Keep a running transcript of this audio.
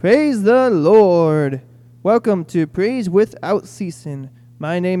Praise the Lord. Welcome to Praise Without Ceasing.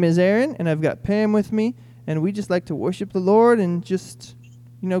 My name is Aaron, and I've got Pam with me, and we just like to worship the Lord and just,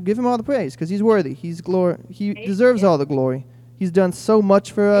 give him all the praise because he's worthy. He deserves all the glory. He's done so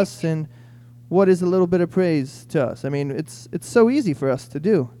much for us, and what is a little bit of praise to us? I mean, it's so easy for us to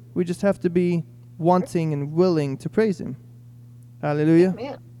do. We just have to be wanting and willing to praise him. Hallelujah.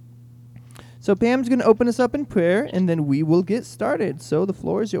 Amen. So Pam's going to open us up in prayer, and then we will get started. So the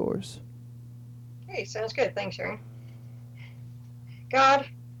floor is yours. Okay, sounds good. Thanks, Aaron. God,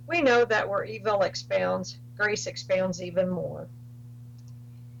 we know that where evil expounds, grace expounds even more.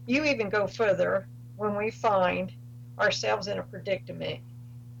 You even go further when we find ourselves in a predicament.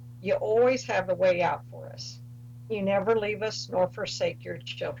 You always have a way out for us. You never leave us nor forsake your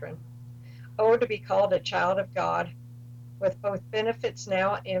children. Oh, to be called a child of God with both benefits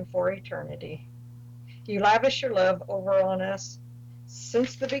now and for eternity. You lavish your love over on us.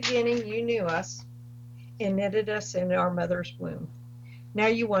 Since the beginning, you knew us and knitted us in our mother's womb. Now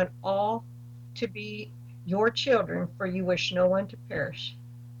you want all to be your children, for you wish no one to perish.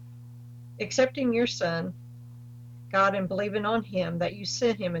 Accepting your Son, God, and believing on him that you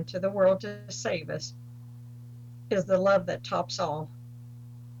sent him into the world to save us is the love that tops all.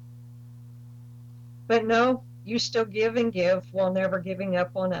 But no, you still give and give while never giving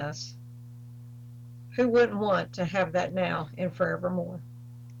up on us. Who wouldn't want to have that now and forevermore?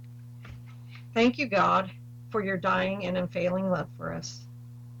 Thank you, God, for your dying and unfailing love for us.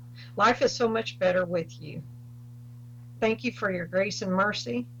 Life is so much better with you. Thank you for your grace and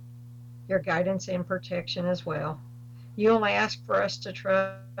mercy, your guidance and protection as well. You only ask for us to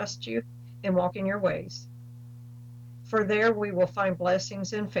trust you and walk in your ways. For there we will find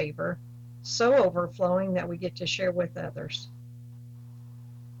blessings and favor, so overflowing that we get to share with others.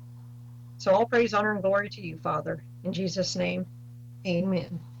 So all praise, honor, and glory to you, Father. In Jesus' name,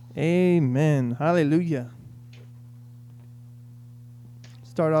 amen. Amen. Hallelujah.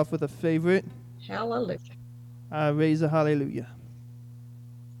 Start off with a favorite. Hallelujah. Raise a hallelujah.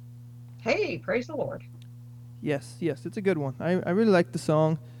 Hey, praise the Lord. Yes, it's a good one. I really like the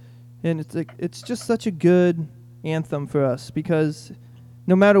song, and it's just such a good anthem for us because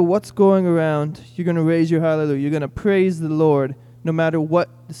no matter what's going around, you're going to raise your hallelujah. You're going to praise the Lord no matter what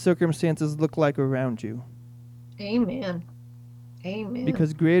the circumstances look like around you. Amen. Amen.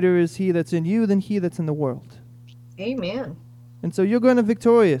 Because greater is he that's in you than he that's in the world. Amen. And so you're going to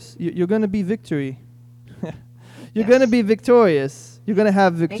victorious. You're going to be victory. You're going to be victorious. You're going to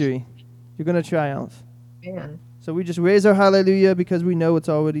have victory. You're going to triumph. Amen. So we just raise our hallelujah because we know it's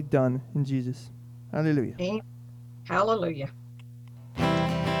already done in Jesus. Hallelujah. Amen. Hallelujah.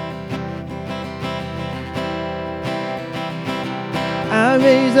 I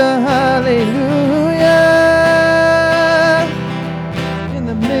raise a hallelujah in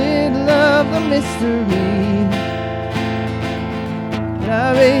the middle of the mystery.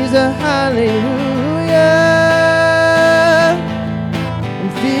 I raise a hallelujah. In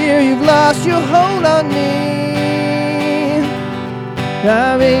fear you've lost your hold on me.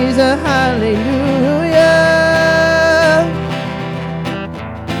 I raise a hallelujah.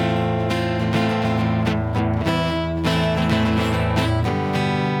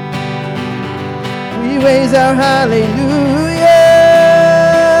 We raise our hallelujah.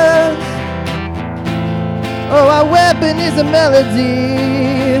 Oh, our weapon is a melody.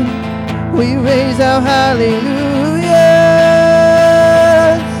 We raise our hallelujah.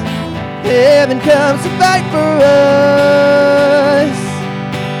 Heaven comes to fight for us.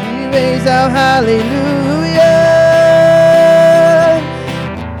 We raise our hallelujah.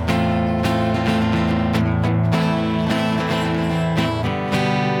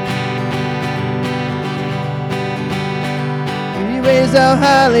 We raise our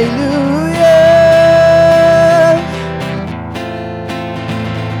hallelujah.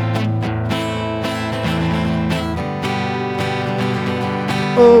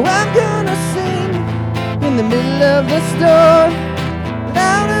 Oh, I'm gonna sing in the middle of the storm,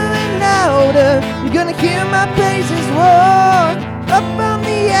 louder and louder. You're gonna hear my praises roar. Up from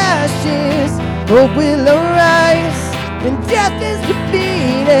the ashes, hope will arise, and death is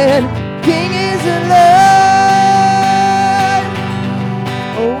defeated. King is alive.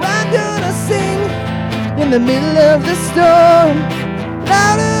 Oh, I'm gonna sing in the middle of the storm,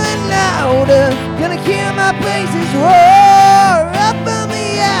 louder and louder. Gonna hear my praises roar. Up from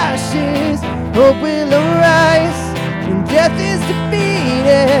the ashes, hope will arise, and death is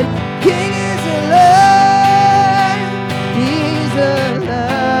defeated. King is alive. He's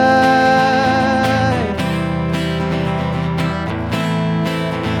alive.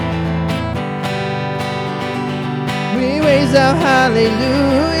 We raise our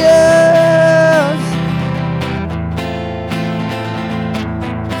hallelujah.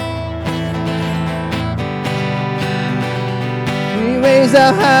 raise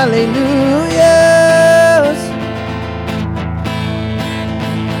our hallelujahs.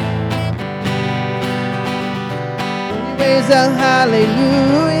 We raise our hallelujahs.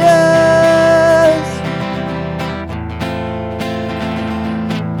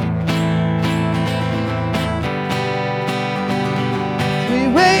 We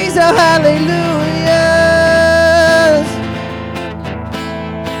raise our hallelujahs.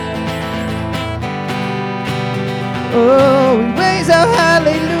 Oh, we raise our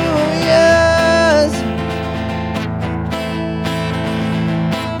hallelujahs.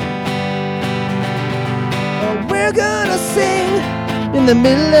 Oh, we're gonna sing in the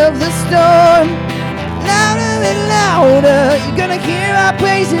middle of the storm, louder and louder. You're gonna hear our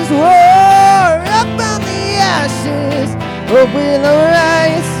praises roar up from the ashes. Hope will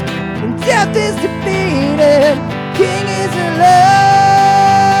arise, and death is defeated. King is alive.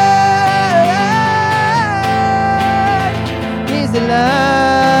 He's alive.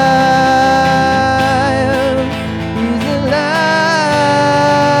 He's alive.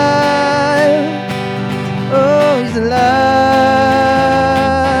 Oh, he's alive.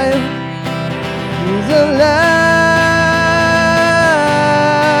 He's alive.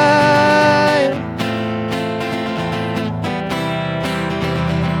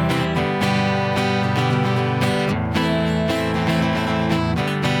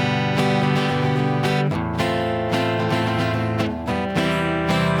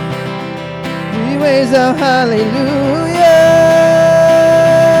 We raise our hallelujahs,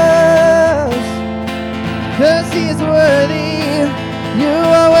 'cause he is worthy, you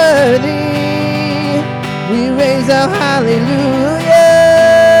are worthy. We raise our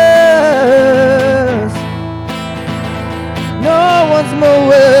hallelujahs. No one's more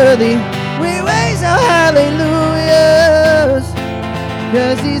worthy. We raise our hallelujahs,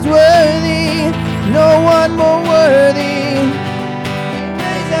 'cause he's worthy, no one more worthy. We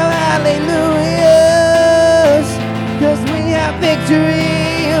raise our hallelujahs, 'cause we have victory,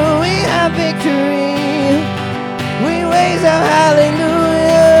 we have victory. We raise our hallelujahs.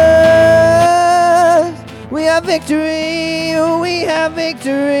 We have victory, we have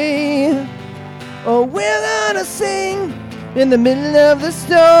victory. Oh, we're gonna sing in the middle of the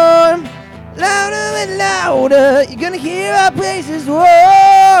storm, louder and louder. You're gonna hear our praises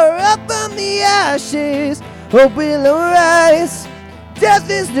roar up from the ashes. Hope will arise, death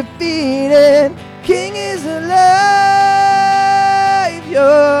is defeated. King is alive.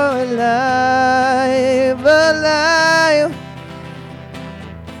 You're alive, alive.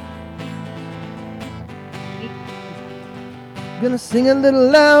 Gonna sing a little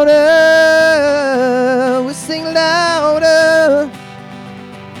louder. We sing louder.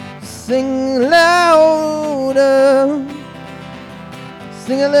 Sing louder.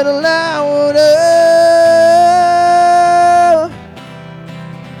 Sing a little louder.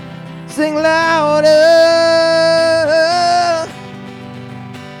 Sing louder.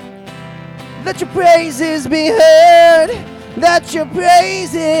 Let your praises be heard. Let your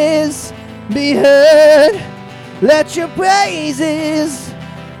praises be heard. Let your praises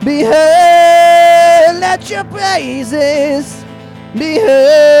be heard. Let your praises be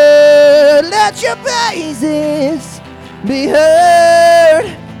heard. Let your praises be heard.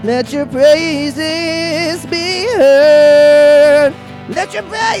 Let your praises be heard. Let your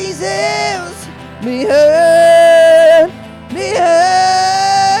praises be heard. Be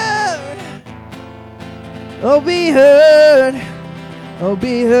heard. Oh, be heard. Oh,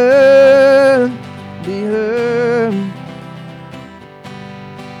 be heard. Be heard.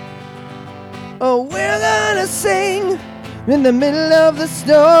 Oh, we're gonna sing in the middle of the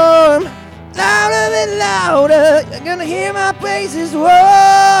storm, louder and louder. You're gonna hear my praises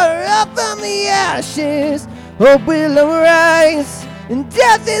roar up from the ashes. Hope will arise, and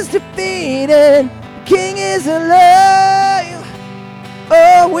death is defeated. The King is alive.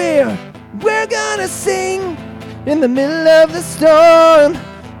 Oh, we're gonna sing in the middle of the storm,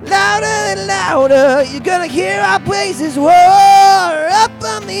 louder and louder. You're gonna hear our praises roar up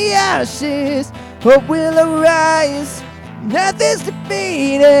from the ashes. Hope will arise, death is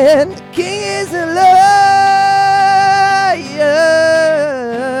defeated. The King is alive.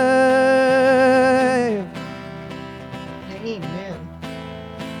 Amen.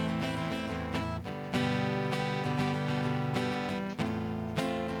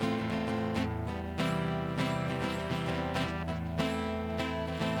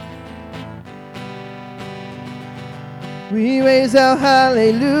 We raise our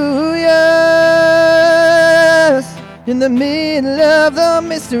hallelujahs in the middle of the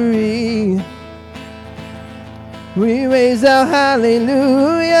mystery. We raise our hallelujahs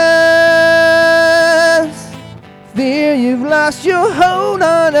Fear you've lost your hold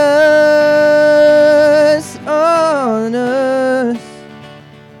on us, on us.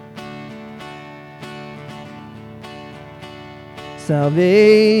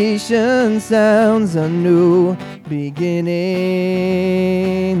 Salvation sounds a new beginning.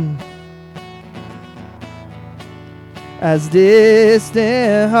 As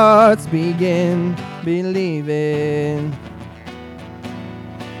distant hearts begin believing,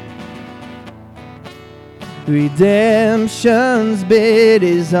 redemption's bid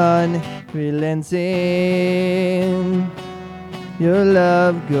is unrelenting. Your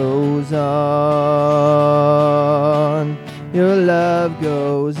love goes on. Your love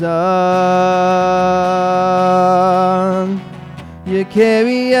goes on. You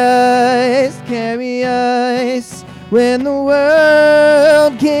carry us when the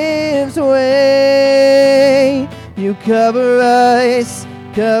world gives way. You cover us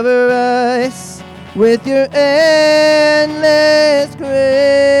with your endless grace.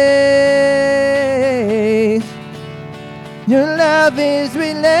 Your love is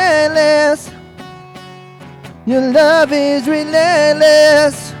relentless. Your love is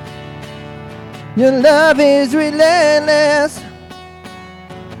relentless. Your love is relentless.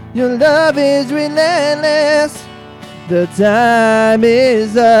 Your love is relentless. The time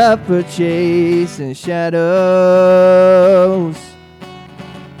is up for chasing shadows.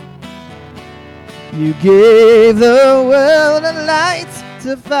 You gave the world a light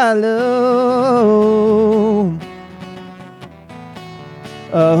to follow,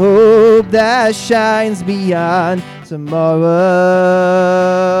 a hope that shines beyond tomorrow.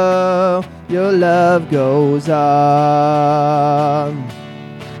 Your love goes on.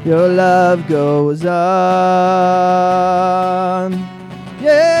 Your love goes on.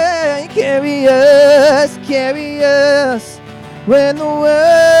 Yeah, you carry us when the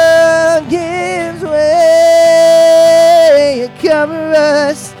world gives way. You cover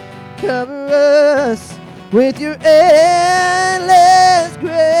us with your endless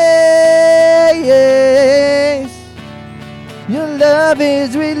grace. Your love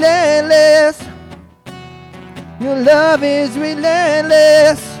is relentless. Your love is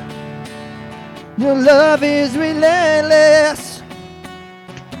relentless. Your love is relentless.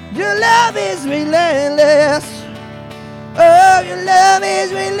 Your love is relentless. Oh, your love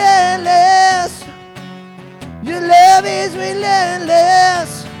is relentless. Your love is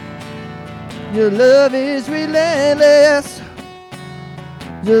relentless. Your love is relentless.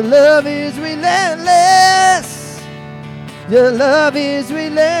 Your love is relentless. Your love is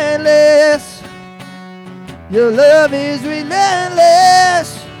relentless. Your love is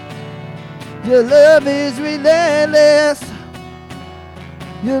relentless. Your love is relentless.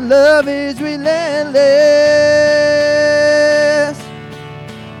 Your love is relentless.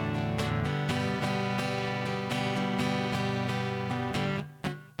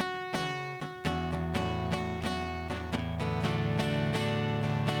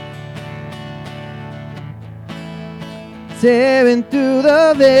 Tearing through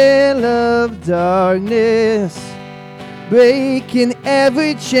the veil of darkness, breaking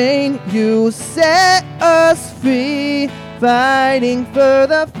every chain, you set us free. Fighting for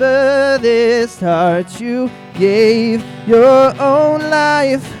the furthest heart, you gave your own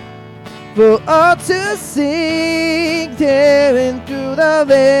life for all to see. Tearing through the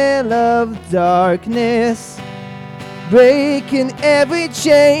veil of darkness, breaking every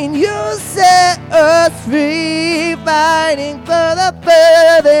chain, you set us free. Fighting for the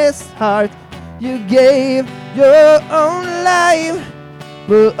furthest heart, you gave your own life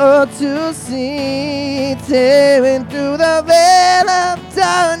for all to see. Tearing through the veil of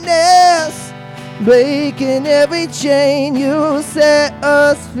darkness, breaking every chain, you set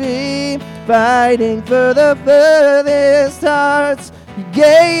us free. Fighting for the furthest hearts, you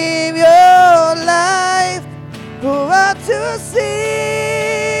gave your life for all to see.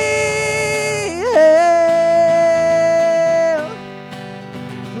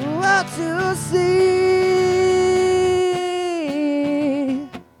 For all to see.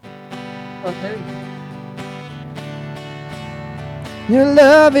 Your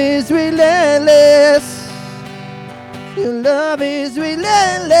love is relentless. Your love is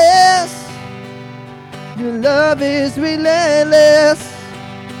relentless. Your love is relentless.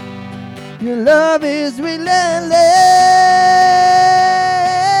 Your love is relentless.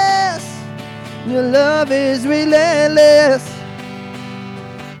 Your love is relentless.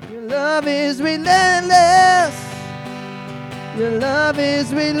 Your love is relentless. Your love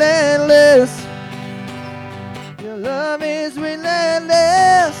is relentless. Your love is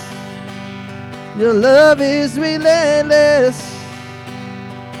relentless. Your love is relentless.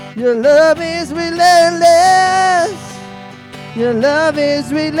 Your love is relentless. Your love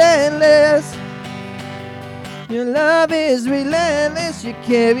is relentless. Your love is relentless. You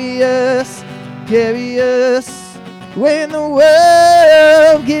carry us when the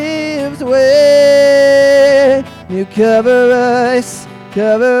world gives way. You cover us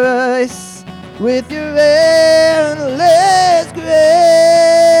with your endless grace.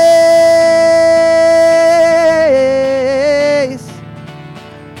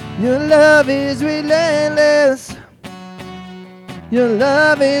 Your love is relentless. Your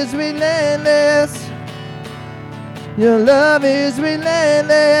love is relentless. Your love is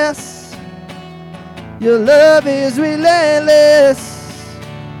relentless. Your love is relentless.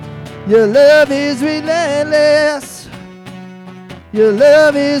 Your love is relentless. Your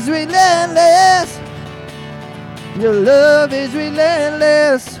love is relentless. Your love is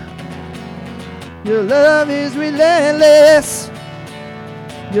relentless. Your love is relentless.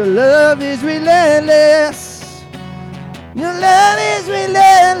 Your love is relentless. Your love is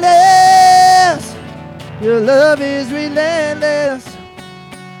relentless. Your love is relentless.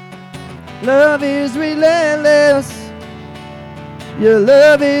 Love is relentless. Your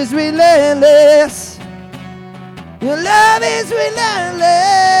love is relentless. Your love is relentless.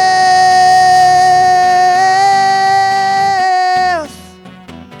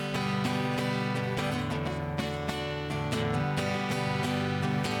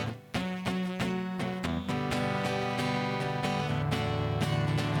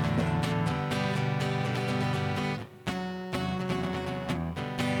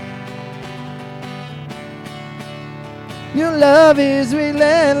 Your love is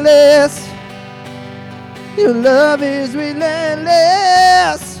relentless. Your love is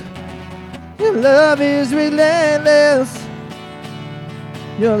relentless. Your love is relentless.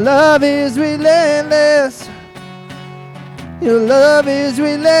 Your love is relentless. Your love is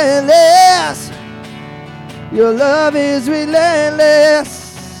relentless. Your love is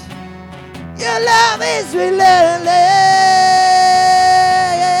relentless. Your love is relentless.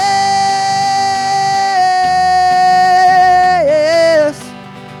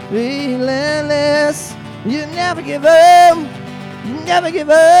 Relentless. You never give up. You never give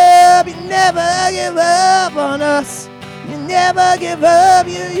up. You never give up on us. You never give up.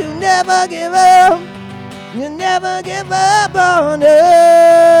 You never give up. You never give up on us.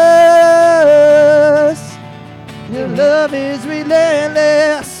 Your love is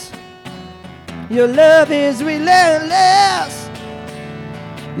relentless. Your love is relentless.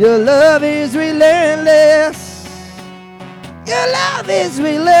 Your love is relentless. Your love is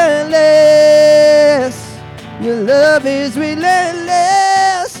relentless. Your love is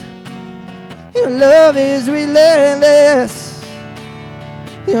relentless. Your love is relentless.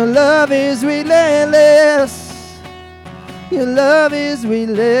 Your love is relentless. Your love is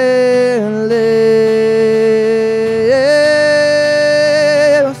relentless.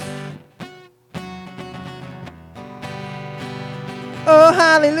 Oh,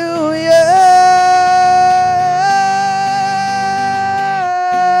 hallelujah.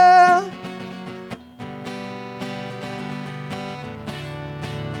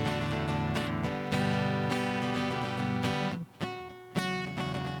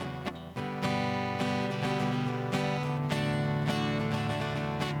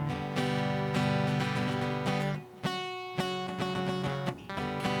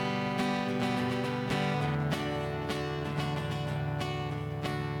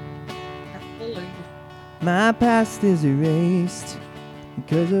 My past is erased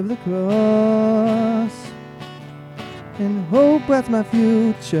because of the cross, and hope that's my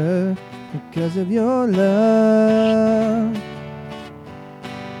future because of your love.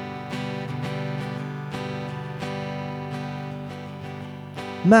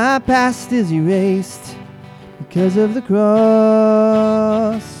 My past is erased because of the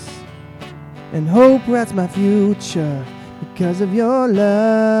cross, and hope that's my future because of your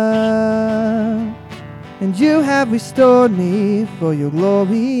love. And you have restored me for your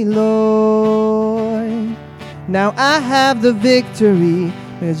glory, Lord. Now I have the victory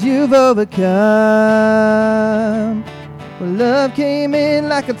as you've overcome. When love came in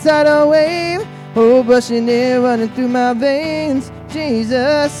like a tidal wave, oh, rushing in, running through my veins.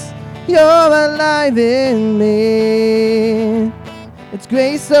 Jesus, you're alive in me. It's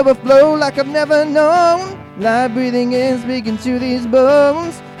grace overflow like I've never known. Life breathing in, speaking to these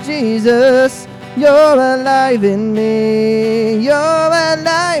bones. Jesus, you're alive in me. You're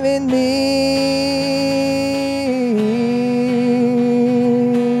alive in me.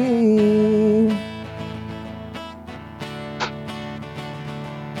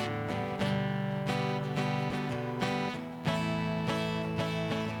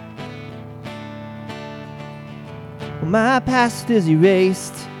 My past is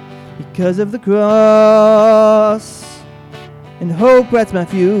erased because of the cross, and hope writes my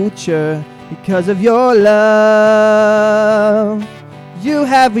future because of your love. You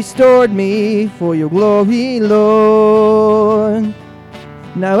have restored me for your glory, Lord.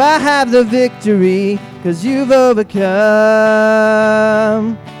 Now I have the victory, 'cause you've overcome.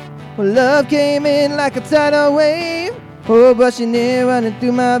 Well, love came in like a tidal wave, oh, rushing in, running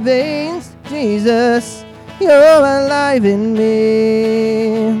through my veins. Jesus, you're alive in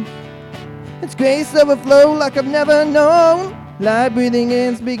me. It's grace overflow like I've never known, life breathing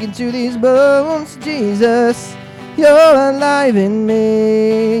in, speaking to these bones. Jesus, you're alive in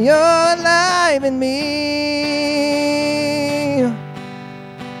me. You're alive in me.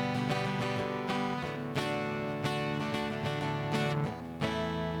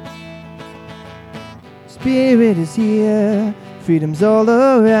 Spirit is here, freedom's all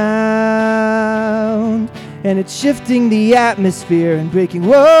around, and it's shifting the atmosphere and breaking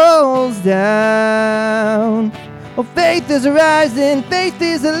walls down. Oh, faith is rising, faith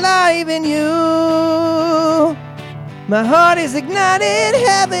is alive in you. My heart is ignited,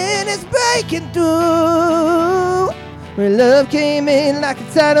 heaven is breaking through. Where love came in like a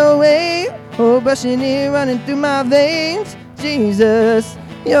tidal wave, oh, rushing in, running through my veins. Jesus,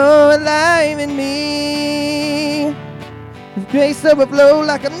 you're alive in me. With grace overflow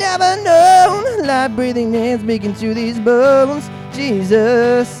like I've never known, life breathing in, speaking to these bones.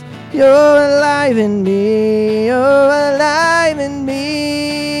 Jesus, you're alive in me. You're alive in me.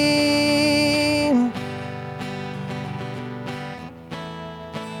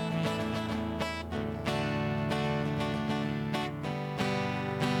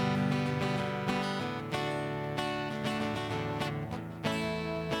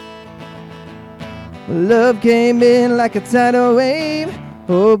 Love came in like a tidal wave,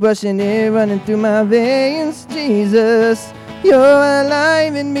 oh, rushing in, running through my veins. Jesus, you're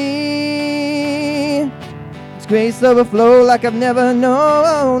alive in me. It's grace overflow like I've never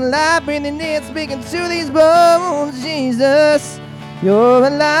known, life breathing in, speaking to these bones. Jesus, you're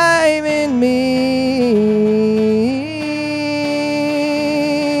alive in me.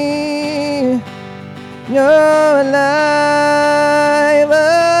 You're alive,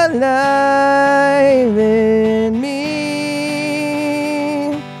 alive in me.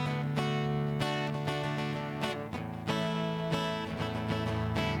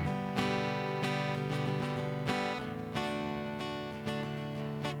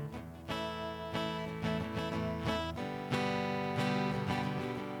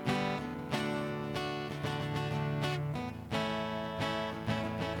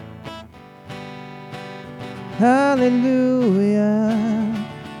 Hallelujah,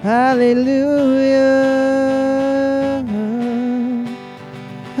 hallelujah,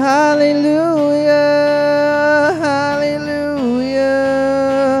 hallelujah, hallelujah,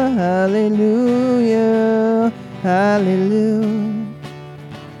 hallelujah, hallelujah.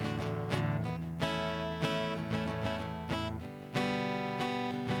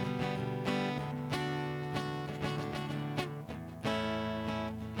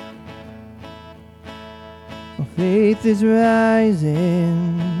 Faith is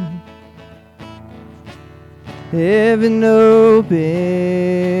rising, heaven open,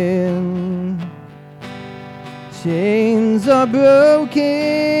 chains are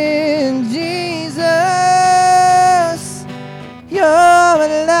broken. Jesus, you're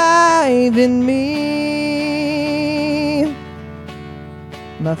alive in me.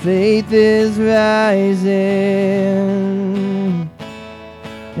 My faith is rising,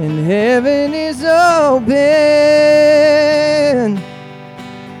 and heaven is open.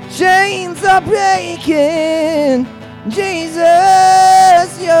 Chains are breaking.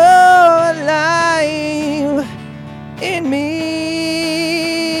 Jesus, you're alive in me.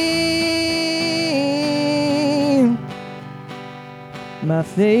 My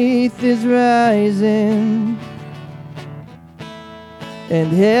faith is rising,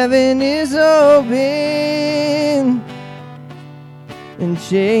 and heaven is open, and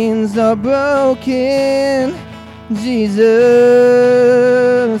chains are broken. Jesus,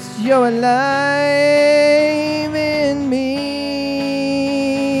 you're alive in me.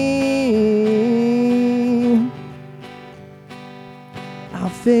 Our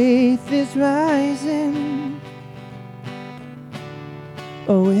faith is rising.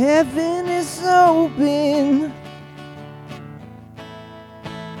 Oh, heaven is open,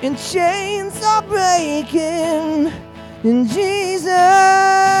 and chains are breaking. In Jesus,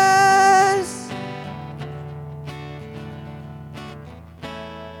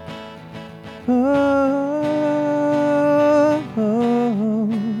 oh, oh,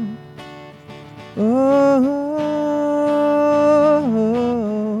 oh, oh.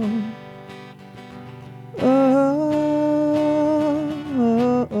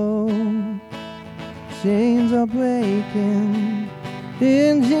 are breaking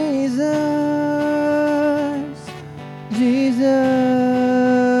in Jesus, Jesus,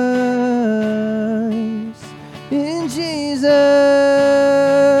 in Jesus.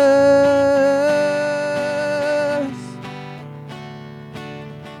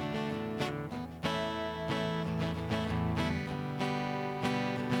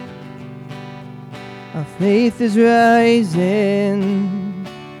 Our faith is rising,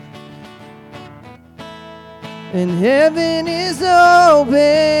 and heaven is open,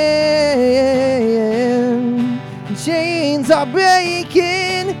 and chains are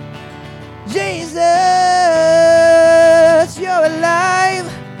breaking. Jesus, you're alive,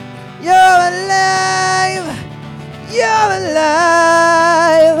 you're alive, you're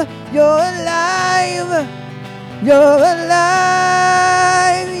alive, you're alive, you're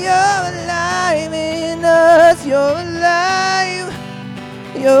alive, you're alive in us, you're alive,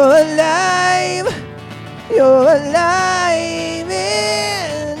 you're alive, you're alive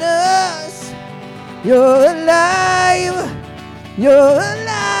in us, you're alive, you're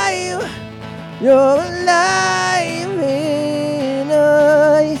alive, you're alive in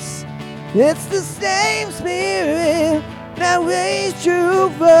us. It's the same Spirit that raised you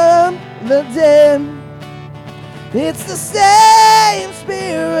from the dead. It's the same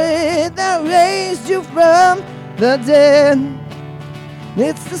Spirit that raised you from the dead.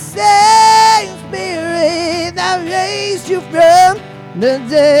 It's the same Spirit that raised you from the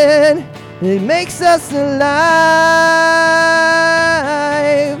dead. It makes us alive.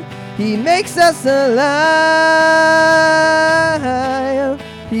 He makes us alive.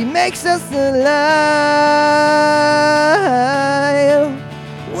 He makes us alive.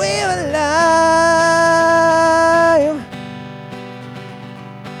 We're alive.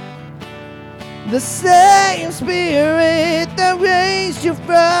 The same Spirit that raised you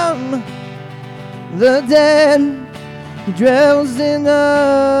from the dead dwells in us.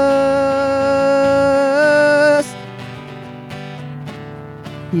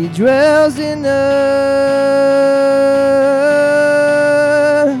 He dwells in us.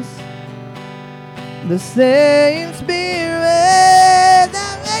 The same Spirit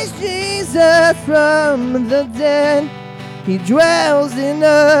that raised Jesus from the dead, He dwells in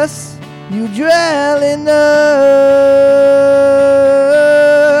us. You dwell in us.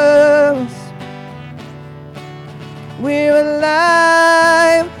 We're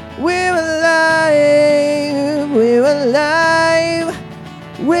alive, we're alive, we're alive,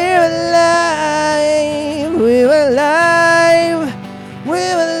 we're alive, we're alive,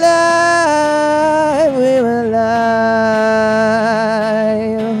 we're alive, we're alive,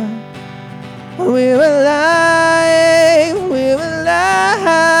 we're alive, we're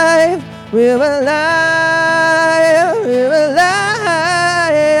alive, we're alive, we're alive,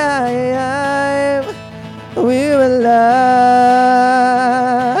 we're alive.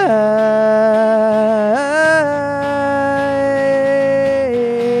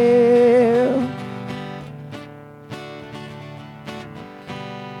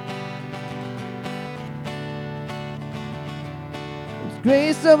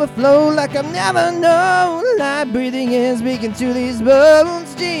 Grace overflow like I've never known. Life breathing in, speaking to these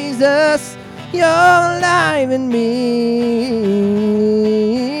bones. Jesus, you're alive in me.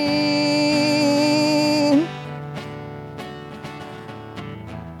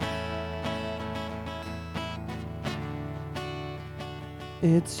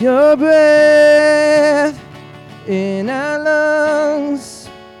 It's your breath in our lungs,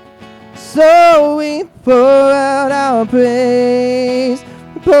 so we pour out our praise.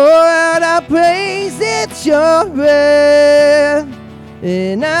 Pour out our praise. It's your breath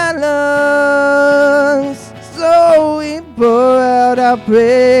in our lungs, so we pour out our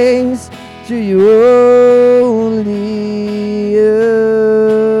praise to you only. You.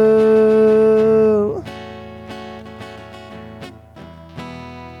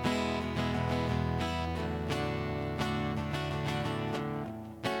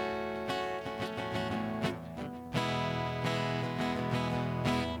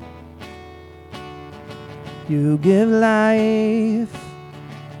 You give life,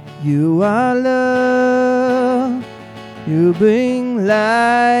 you are love, you bring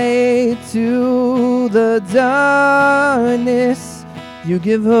light to the darkness, you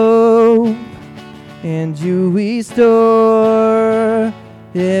give hope, and you restore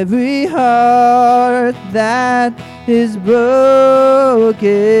every heart that is broken.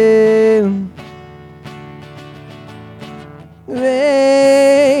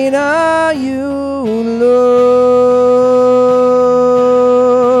 Great are you, Lord.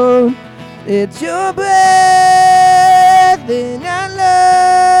 It's your breath in our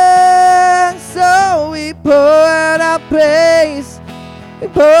lungs, so we pour praise. We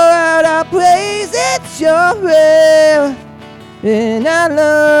pour out our praise. It's your breath in our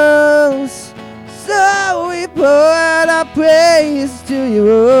lungs. So we pour out our praise to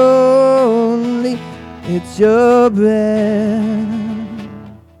you only. It's your breath.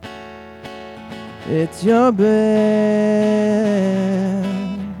 It's your breath.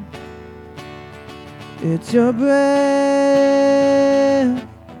 It's your breath.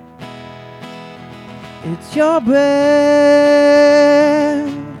 It's your breath.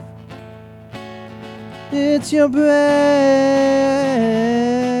 It's your breath.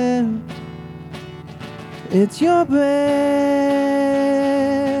 It's your breath.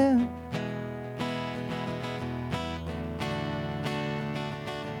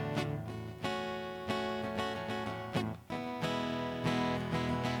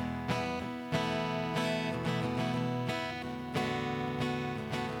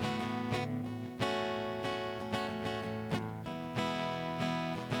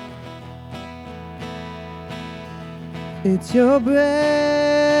 It's your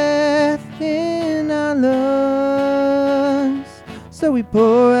breath in our lungs. So we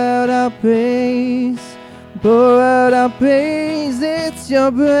pour out our praise, pour out our praise. It's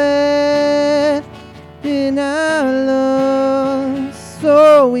your breath in our lungs.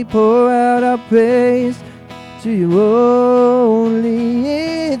 So we pour out our praise to you only.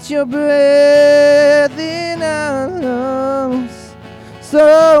 It's your breath in our lungs.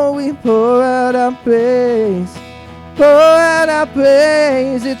 So we pour out our praise. Pour out our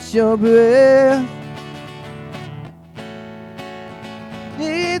praise, it's your breath.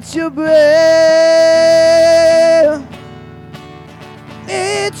 It's your breath.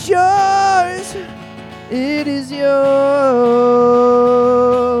 It's yours. It is yours.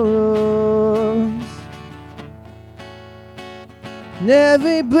 And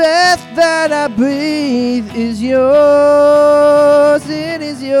every breath that I breathe is yours. It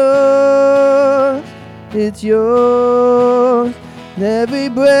is yours. It's yours. And every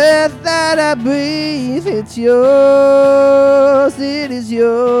breath that I breathe, it's yours. It is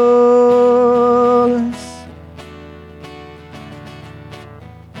yours.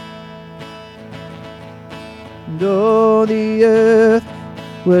 And all the earth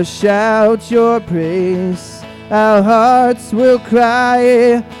will shout your praise. Our hearts will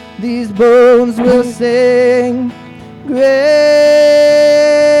cry. These bones will sing. Great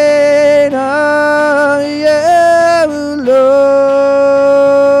are you, Lord.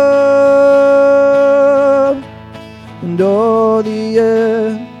 And all the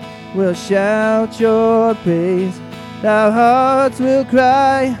earth will shout your praise. Our hearts will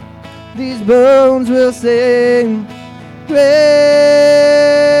cry. These bones will sing. Great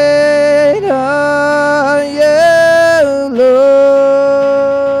are you, Lord.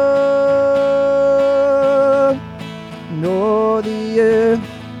 And all the earth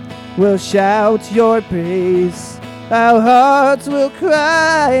will shout your praise. Our hearts will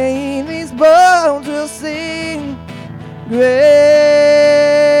cry. These bones will sing. Great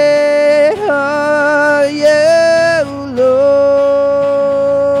are you, Lord.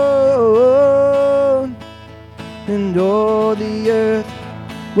 And all the earth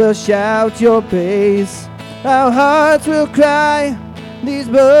will shout your praise. Our hearts will cry. These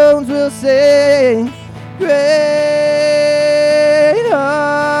bones will sing. Great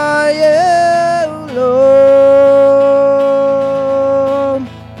are you, Lord.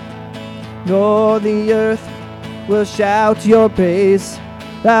 And all the earth will shout your praise.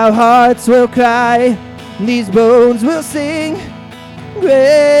 Our hearts will cry. These bones will sing.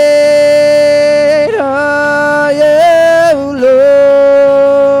 Great are you, Lord.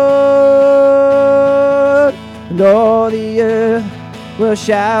 And all the earth will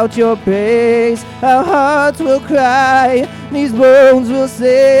shout your praise. Our hearts will cry. These bones will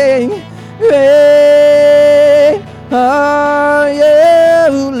sing. Great are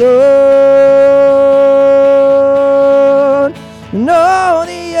you, Lord. And all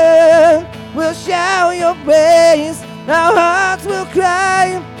the earth will shout your praise. Our hearts will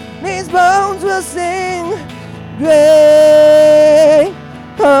cry. These bones will sing. Great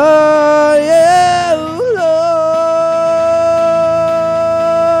are you, Lord.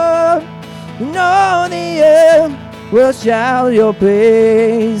 And all the earth will shout your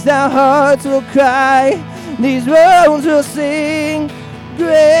praise. Our hearts will cry. These bones will sing.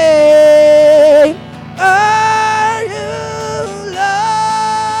 Great are you, Lord.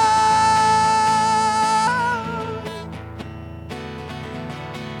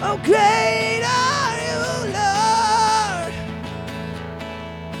 Oh, great are you, Lord.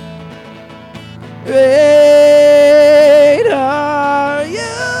 Great are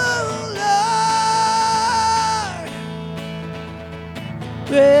you, Lord.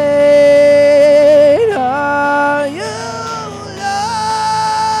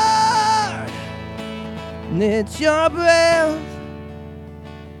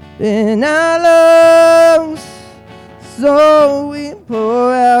 in our lungs. So we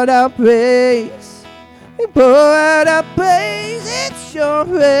pour out our praise. We pour out our praise. It's your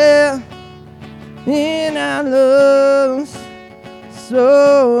breath in our lungs.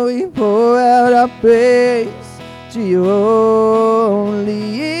 So we pour out our praise to you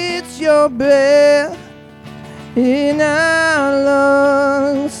only. It's your breath in our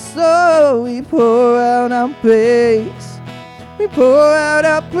lungs. So we pour out our praise. We pour out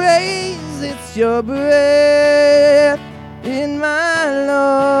our praise. It's your breath in my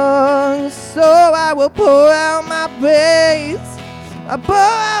lungs. So I will pour out my praise. I pour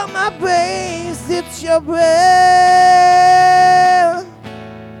out my praise. It's your breath.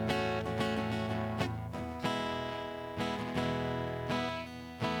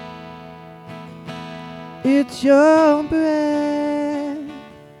 It's your breath.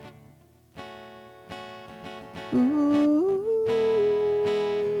 Ooh.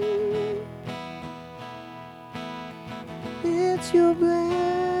 It's your breath.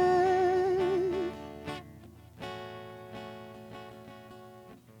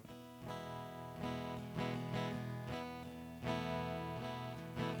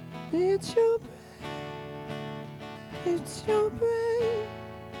 It's your breath. It's your breath.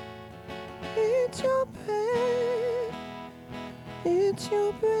 It's your breath. It's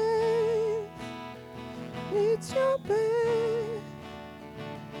your breath. It's your breath.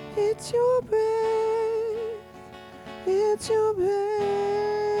 It's your breath. It's your breath.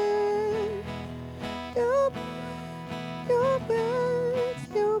 Your breath. Your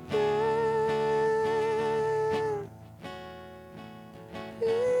breath. Your breath.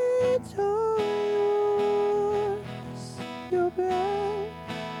 It's all yours. Your breath.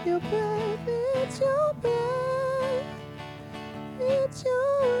 Your breath. It's your breath. It's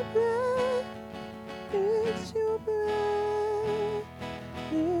your breath. It's your breath.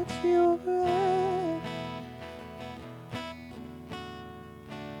 It's your breath.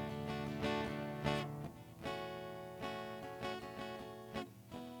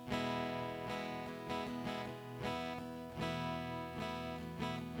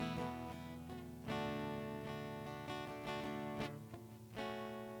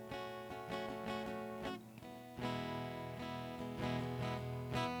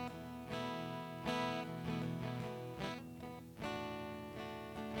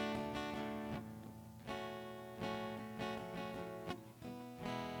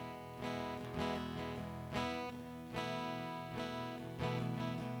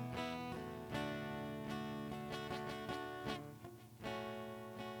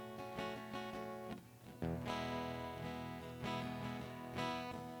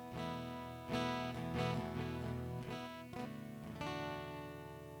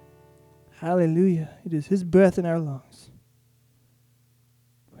 Hallelujah. It is his breath in our lungs.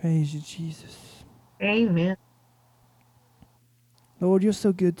 Praise you, Jesus. Amen. Lord, you're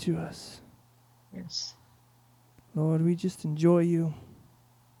so good to us. Yes. Lord, we just enjoy you.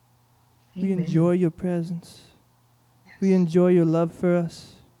 We Amen. enjoy your presence. We enjoy your love for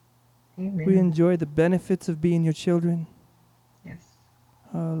us. Amen. We enjoy the benefits of being your children. Yes.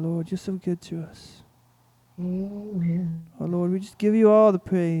 Oh, Lord, you're so good to us. Amen. Oh, Lord, we just give you all the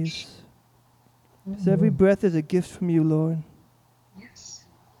praise. Because every breath is a gift from you, Lord. Yes.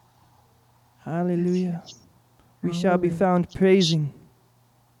 Hallelujah. Yes. We shall be Hallelujah. found praising.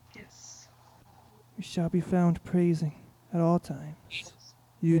 Yes. We shall be found praising at all times.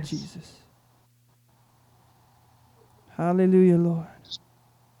 You, Yes. Jesus. Hallelujah, Lord.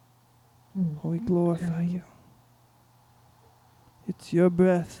 Oh, we glorify you. It's your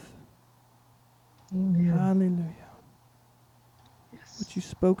breath. Amen. Hallelujah. Yes. What you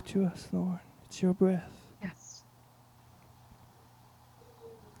spoke to us, Lord. It's your breath. Yes.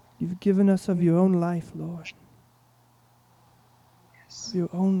 You've given us of your own life, Lord. Yes. Of your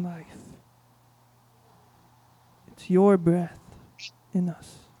own life. It's your breath in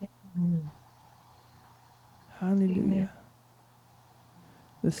us. Amen. Hallelujah. Amen.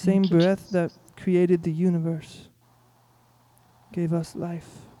 The Thank same you, breath Jesus. that created the universe gave us life.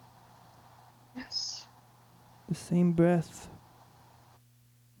 Yes. The same breath.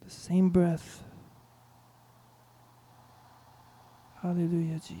 The same breath.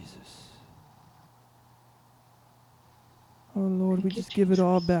 Hallelujah, Jesus. Oh, Lord, we Thank you, just give it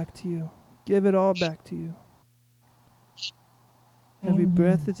all Jesus. back to you. Give it all back to you. Every Amen.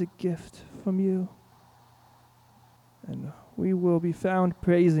 breath is a gift from you. And we will be found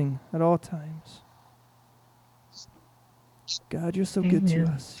praising at all times. God, you're so good to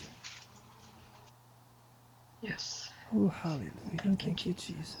Amen. us. Yes. Oh, hallelujah. Thank you, Thank you,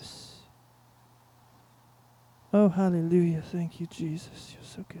 Jesus. Jesus. Oh, hallelujah. Thank you, Jesus. You're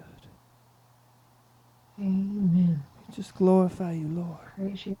so good. Amen. We just glorify you, Lord.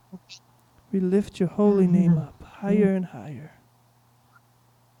 Praise you. We lift your holy name Mhm. up higher and higher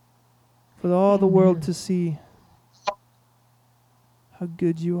for all the world Amen. to see how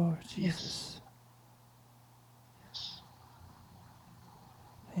good you are, Yes. Jesus. Yes.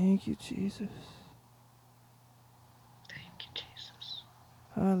 Thank you, Jesus. Thank you, Jesus.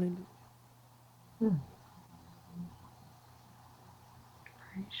 Hallelujah. Mm.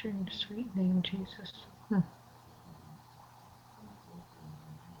 Praise your sweet name, Jesus. Mm.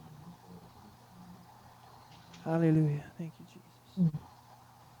 Hallelujah. Thank you, Jesus. Mm.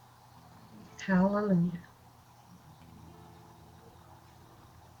 Hallelujah.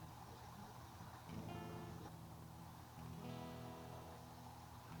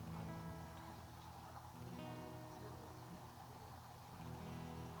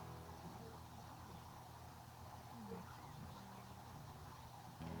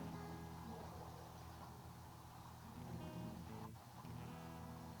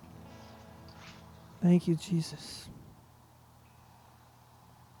 Thank you, Jesus.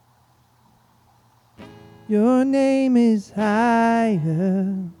 Your name is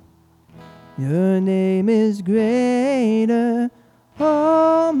higher. Your name is greater.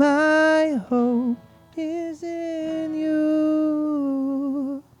 All my hope is in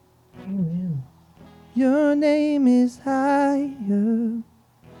you. Amen. Your name is higher.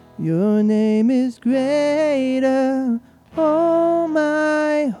 Your name is greater. All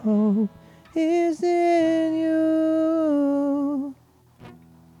my hope is in you.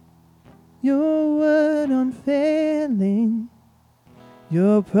 Your word unfailing,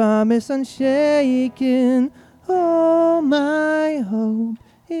 your promise unshaken. All my hope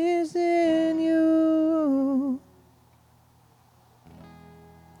is in you.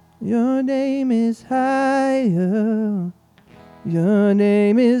 Your name is higher. Your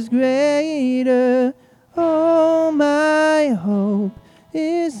name is greater. All my hope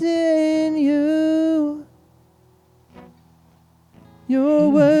is in you.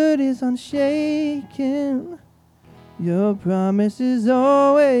 Your word is unshaken. Your promise is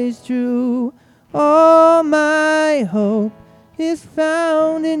always true. All my hope is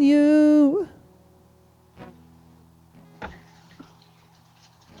found in you.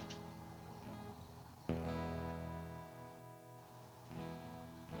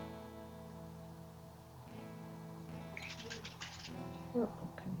 Oh,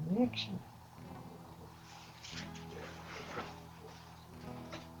 connection.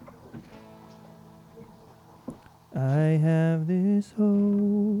 I have this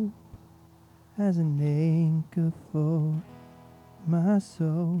hope as an anchor for my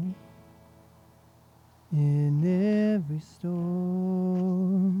soul. In every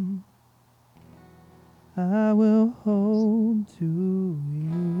storm, I will hold to you.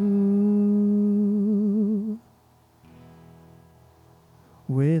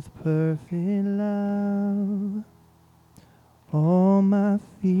 With perfect love, all my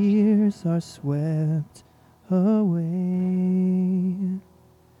fears are swept away.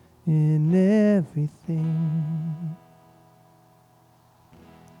 In everything,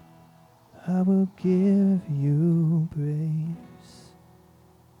 I will give you praise.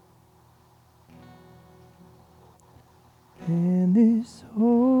 And this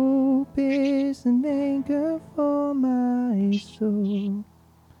hope is an anchor for my soul.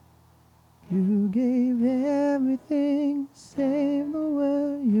 You gave everything, save the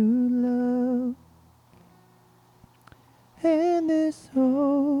one you love. And this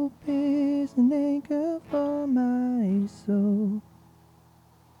hope is an anchor for my soul.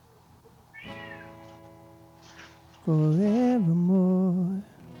 Forevermore,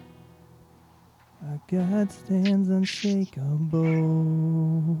 our God stands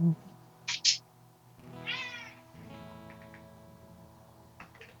unshakable.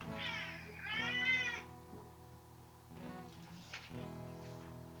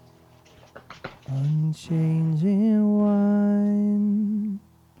 Unchanging one,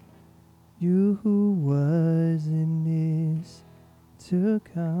 you who was and is to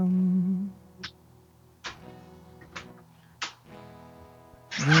come.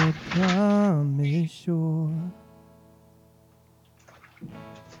 The promise sure,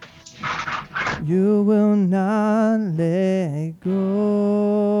 you will not let go.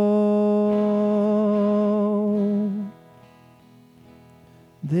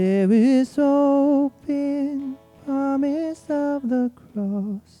 There is hope in promise of the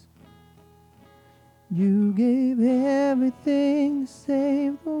cross. You gave everything,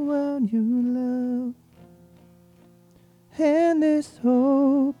 save the one you love. And this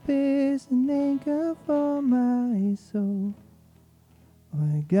hope is an anchor for my soul.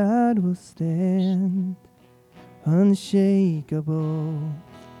 Why God will stand unshakable.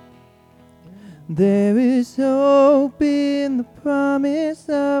 There is hope in the promise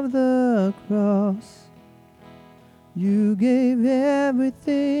of the cross. You gave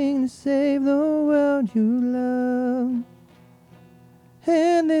everything to save the world you love.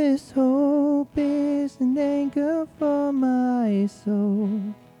 And this hope is an anchor for my soul.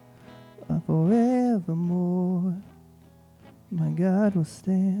 Forevermore, my God will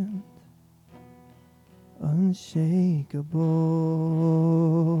stand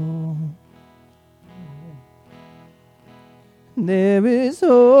unshakable. There is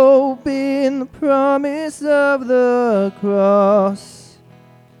hope in the promise of the cross.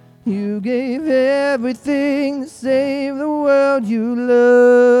 You gave everything to save the world you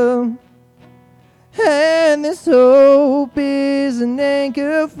love. And this hope is an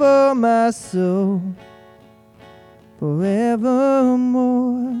anchor for my soul.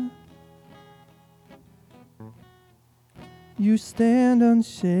 Forevermore, you stand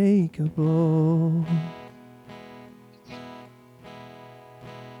unshakable.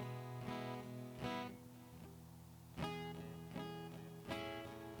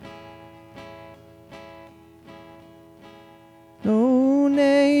 No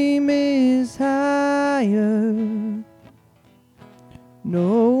name is higher,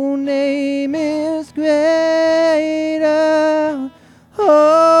 no name is greater.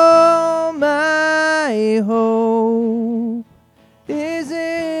 Oh, my hope is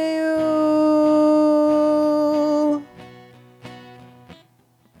in you.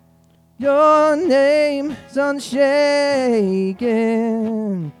 Your name is unshaken.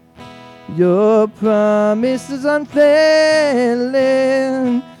 Your promise is unfailing.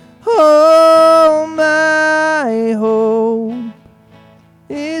 Oh, my hope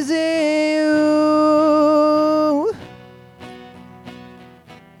is in you.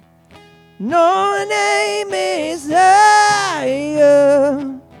 No name is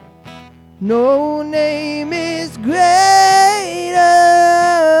higher. No name is greater.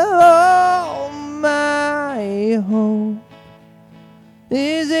 Oh, my hope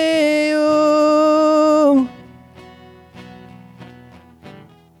is in you.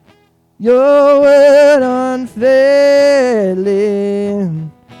 Your word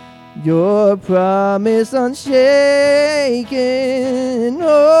unfailing, your promise unshaken.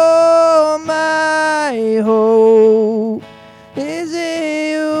 Oh, my hope is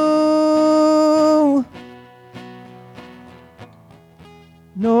in you.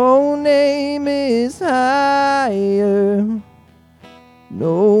 No name is higher,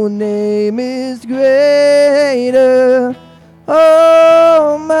 no name is greater.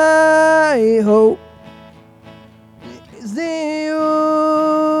 Oh, my hope is in you.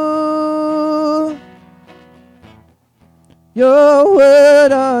 Your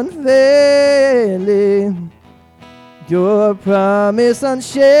word unfailing, your promise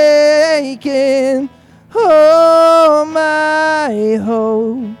unshaken. Oh, my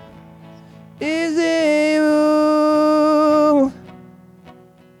hope is in you.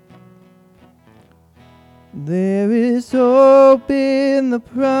 There is hope in the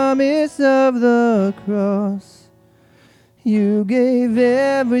promise of the cross. You gave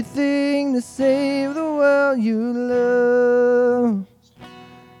everything to save the world you love.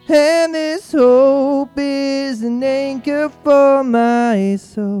 And this hope is an anchor for my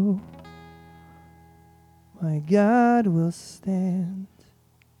soul. My God will stand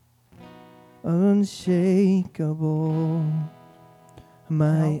unshakable.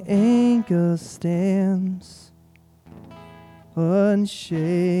 My anchor stands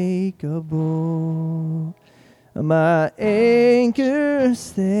unshakable. My anchor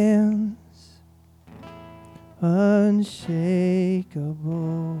stands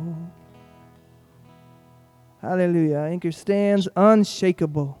unshakable. Hallelujah. Our anchor stands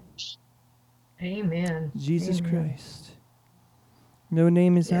unshakable. Amen. Jesus Amen. Christ. No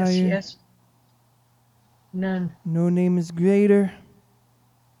name is Yes, higher. yes. None. No name is greater.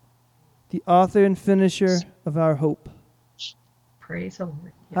 The author and finisher of our hope. Praise the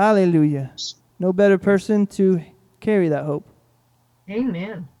Lord. Yes. Hallelujah. No better person to carry that hope.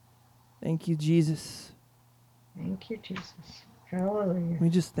 Amen. Thank you, Jesus. Thank you, Jesus. Hallelujah. We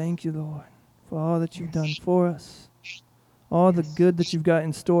just thank you, Lord, for all that you've done Yes. for us. All the Yes. good that you've got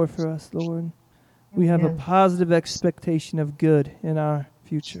in store for us, Lord. We have a Amen. positive expectation of good in our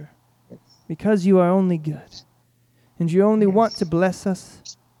future. Yes. Because you are only good. And you only want Yes. to bless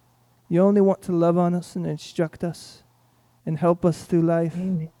us. You only want to love on us and instruct us and help us through life.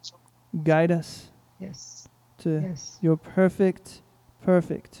 Amen. Guide us Yes. to Yes. your perfect,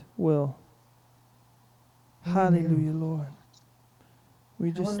 perfect will. Amen. Hallelujah, Lord.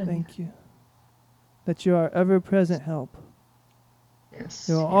 We just Hallelujah. thank you that you are ever-present help. Yes.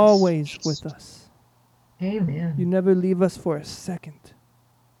 You are Yes. always with us. Amen. You never leave us for a second.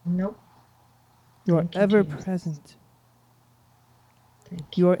 Nope. You are Thank you, ever Jesus. present.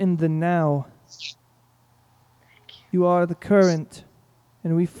 Thank You you. are in the now. Thank you. You are the current,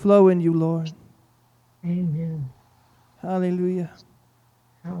 and we flow in you, Lord. Amen. Hallelujah.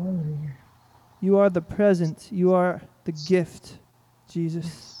 Hallelujah. You are the present. You are the gift, Jesus.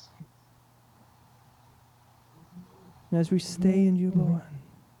 Yes. And as we stay in you, Amen. Lord,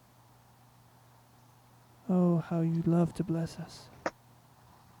 oh, how you love to bless us.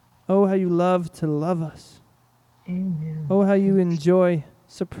 Oh, how you love to love us. Amen. Oh, how you enjoy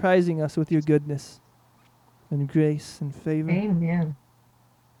surprising us with your goodness and grace and favor. Amen.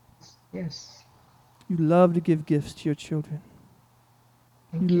 Yes. You love to give gifts to your children.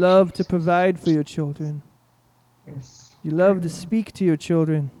 Thank You you, love to Jesus. provide for your children. Yes. You love to Very well. speak to your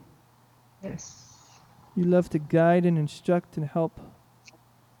children. Yes. You love to guide and instruct and help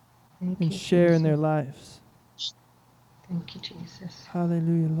Thank and you, share in Jesus. their lives. Thank you, Jesus.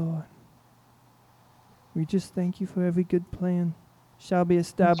 Hallelujah, Lord. We just thank you for every good plan shall be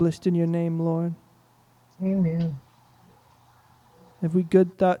established in your name, Lord. Amen. Every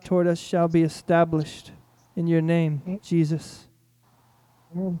good thought toward us shall be established in your name, Amen. Jesus.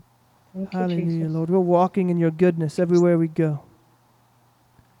 Thank you, Hallelujah, Jesus. Lord. We're walking in your goodness everywhere we go.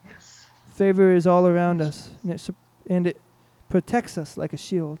 Yes. Favor is all around us, and it protects us like a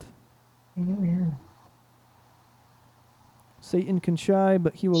shield. Amen. Satan can try,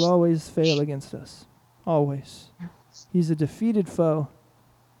 but he will always fail against us. Always. He's a defeated foe,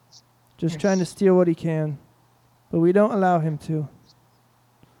 just trying to Yes. steal what he can, but we don't allow him to.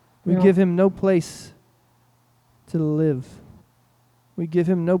 We No. give him no place to live. We give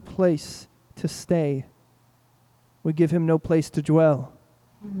him no place to stay. We give him no place to dwell,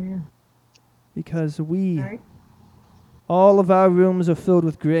 Amen. because Right? all of our rooms are filled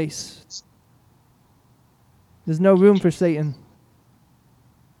with grace. There's no room for Satan.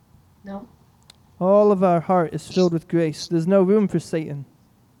 No. All of our heart is filled with grace. There's no room for Satan.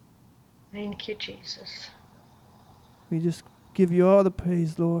 Thank you, Jesus. We just give you all the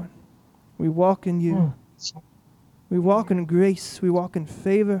praise, Lord. We walk in you. We walk in grace. We walk in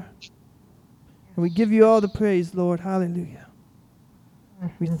favor. And we give you all the praise, Lord. Hallelujah.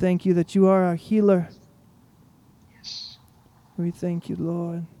 We thank you that you are our healer. Yes. We thank you,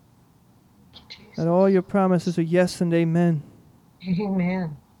 Lord, Thank you, that all your promises are yes and amen. Jesus.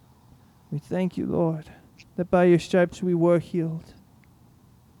 Amen. We thank you, Lord, that by your stripes we were healed.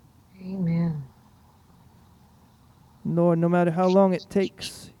 Amen. Lord, no matter how long it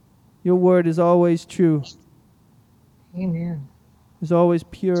takes, your word is always true, Amen. is always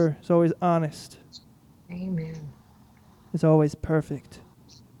pure, is always honest, Amen. is always perfect.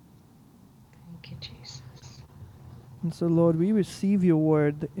 Thank you, Jesus. And so, Lord, we receive your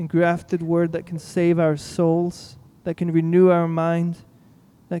word, the engrafted word that can save our souls, that can renew our mind,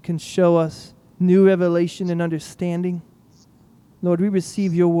 that can show us new revelation and understanding. Lord, we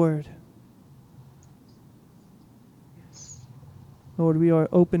receive your word. Yes. Lord, we are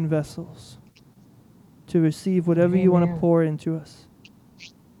open vessels to receive whatever you want to Amen. pour into us.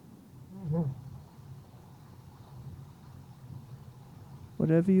 Mhm.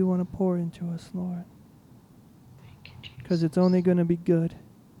 Whatever you want to pour into us, Lord, Thank you, Jesus. because it's only going to be good.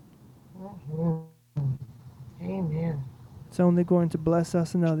 Mhm. Amen. It's only going to bless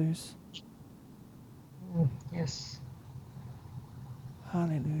us and others. Yes.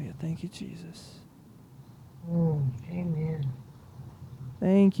 Hallelujah. Thank you, Jesus. Amen.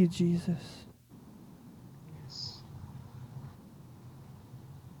 Thank you, Jesus. Yes.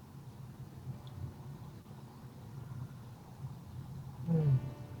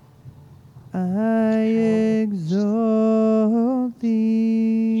 I exalt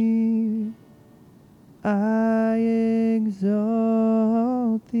thee. I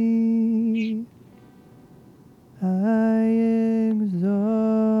exalt thee. I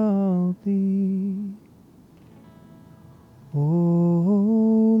exalt thee. O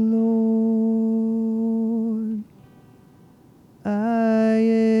Lord, I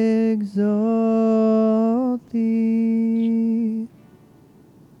exalt thee.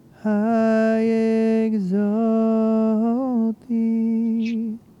 I exalt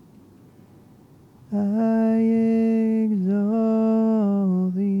thee. I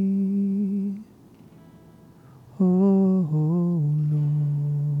exalt thee. O Lord.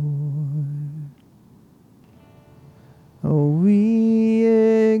 Oh, we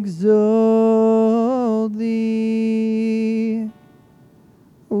exalt thee.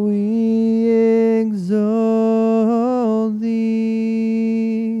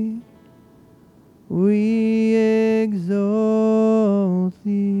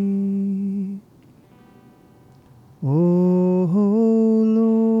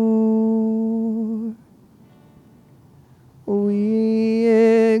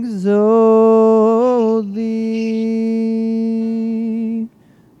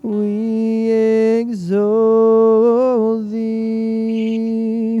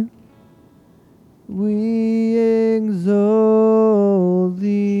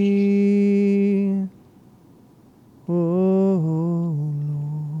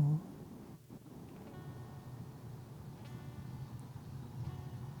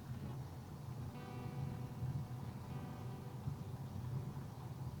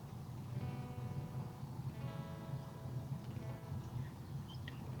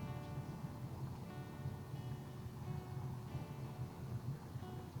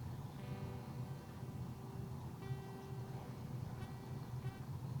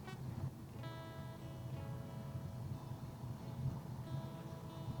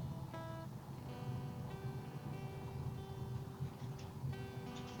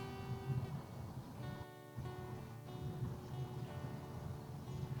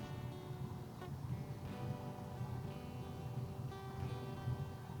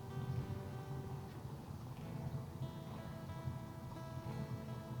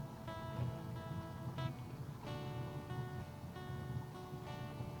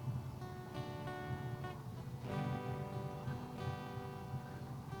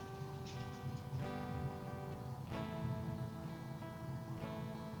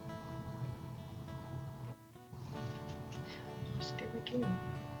 Mm.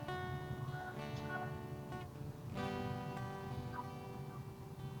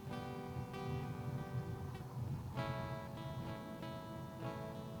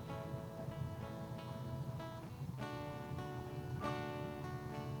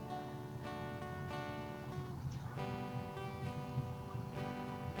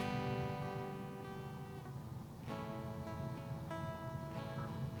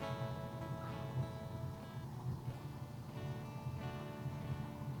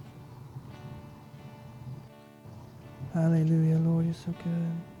 Hallelujah, Lord, you're so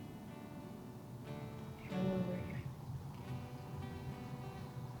good. Hallelujah.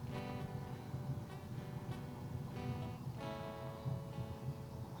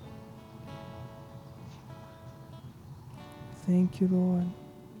 Thank you, Lord.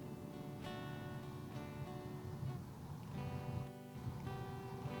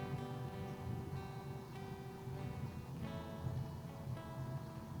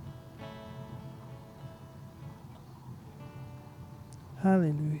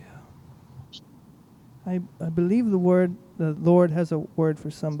 Hallelujah. I believe the Lord has a word for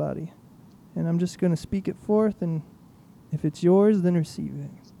somebody. And I'm just going to speak it forth, and if it's yours, then receive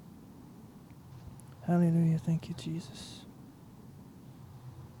it. Hallelujah. Thank you, Jesus.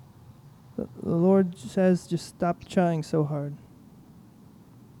 The Lord says, just stop trying so hard.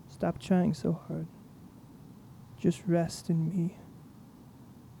 Stop trying so hard. Just rest in me.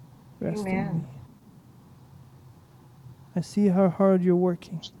 Rest in Amen. me. I see how hard you're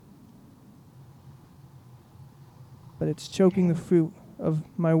working, but it's choking the fruit of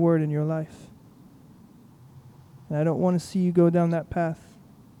my word in your life. And I don't want to see you go down that path.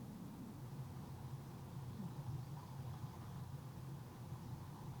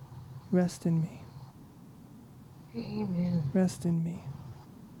 Rest in me. Amen. Rest in me.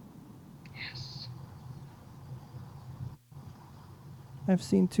 Yes. I've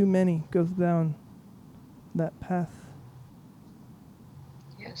seen too many go down that path,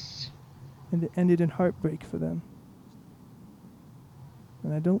 Yes. and it ended in heartbreak for them.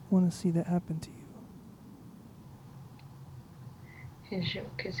 And I don't want to see that happen to you. His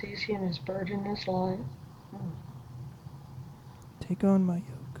yoke is easy and his burden is light. Take on my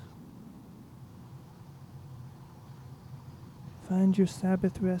yoke. Find your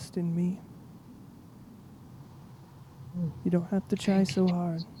Sabbath rest in me. You don't have to try so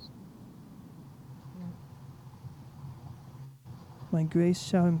hard. My grace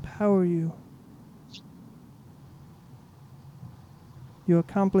shall empower you. You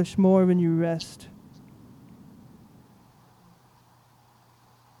accomplish more when you rest.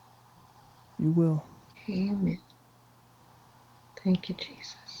 You will. Amen. Thank you,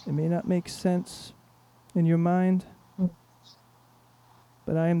 Jesus. It may not make sense in your mind, Mm.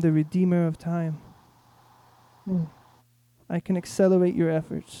 but I am the Redeemer of time. Mm. I can accelerate your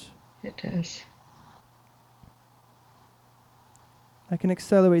efforts. It does. I can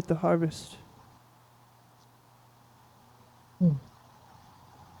accelerate the harvest. Mm.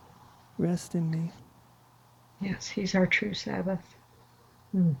 Rest in me. Yes, he's our true Sabbath.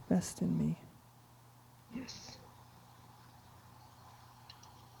 Mm. Rest in me. Yes.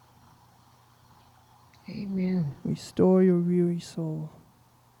 Amen. Restore your weary soul.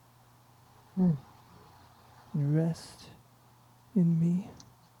 Mm. And rest in me.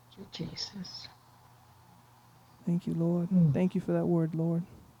 Thank you, Jesus. Thank you, Lord. Mm. Thank you for that word, Lord.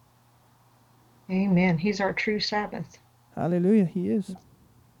 Amen. He's our true Sabbath. Hallelujah. He is.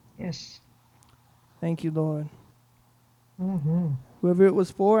 Yes. Thank you, Lord. Mm-hmm. Whoever it was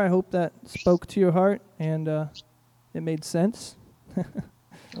for, I hope that spoke to your heart and it made sense.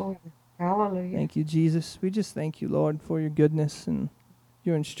 Oh, hallelujah. Thank you, Jesus. We just thank you, Lord, for your goodness and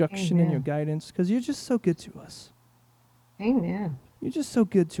your instruction and your Amen. guidance, because you're just so good to us. Amen. You're just so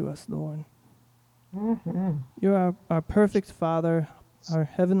good to us, Lord. Mm-hmm. You're our perfect Father, our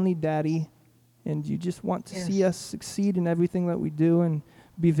heavenly Daddy, and you just want to see Yes. us succeed in everything that we do and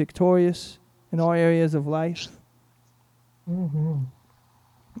be victorious in all areas of life. Mm-hmm.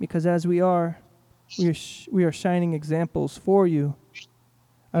 Because as we are shining examples for you.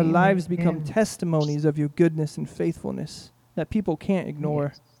 Our lives become Amen. testimonies of your goodness and faithfulness that people can't ignore.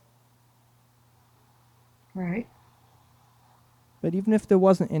 Yes. Right. But even if there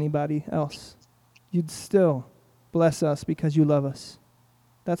wasn't anybody else, you'd still bless us because you love us.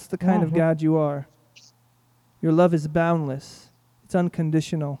 That's the kind of Mm-hmm. God you are. Your love is boundless. It's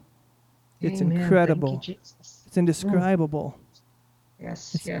unconditional. It's Amen. Thank you, incredible. Jesus. It's indescribable.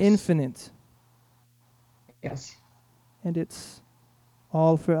 Yes. It's Yes. infinite. Yes. And it's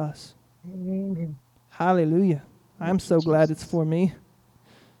all for us. Amen. Hallelujah. I'm Thank you, so glad it's Jesus. for me.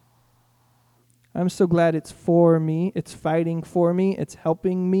 I'm so glad it's for me. It's fighting for me. It's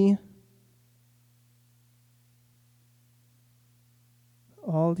helping me.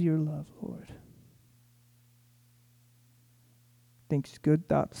 All your love, Lord. Thinks good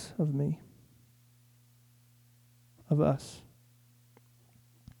thoughts of me, of us.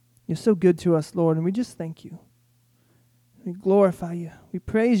 You're so good to us, Lord, and we just thank you. We glorify you. We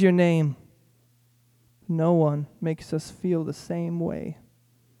praise your name. No one makes us feel the same way.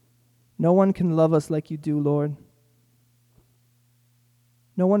 No one can love us like you do, Lord.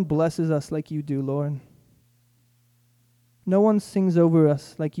 No one blesses us like you do, Lord. No one sings over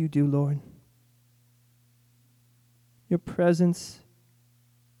us like you do, Lord. Your presence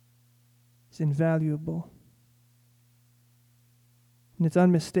is invaluable. And it's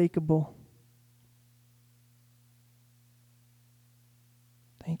unmistakable.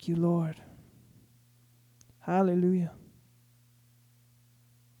 Thank you, Lord. Hallelujah.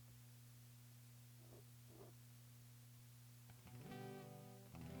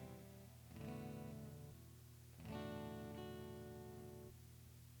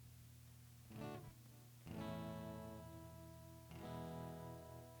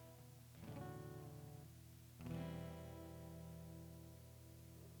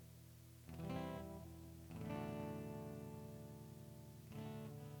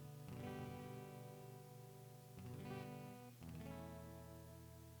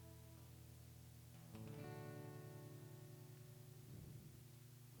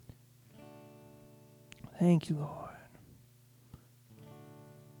 Thank you, Lord.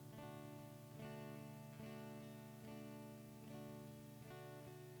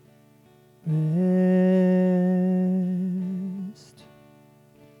 Rest.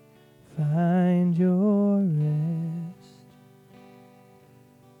 Find your rest.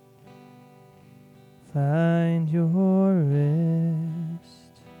 Find your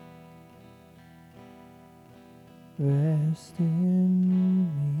rest. Rest in me.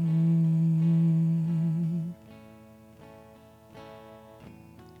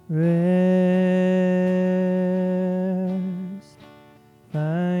 Rest.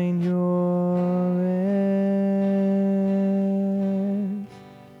 Find your rest.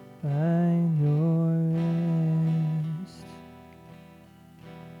 Find your rest.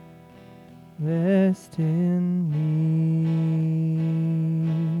 Rest in me.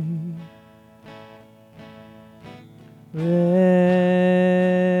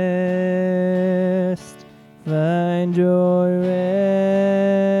 Rest. Find your rest.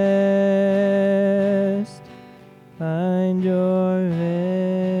 Find your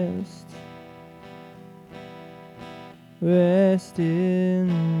rest. Rest in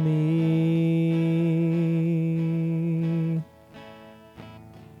me.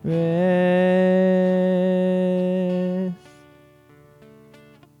 Rest.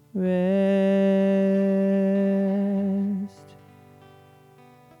 Rest.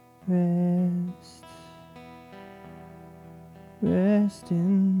 Rest. Rest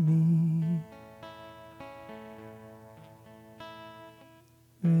in me.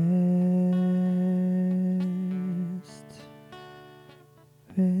 Rest.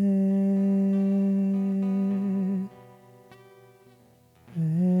 Rest.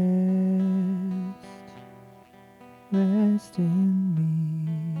 Rest in me.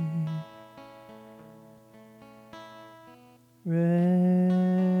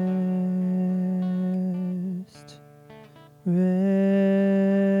 Rest. Rest.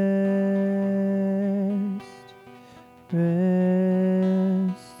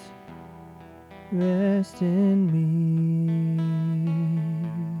 Rest. Rest in me.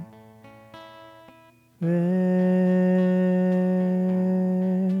 Rest.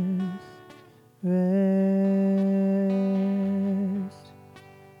 Rest.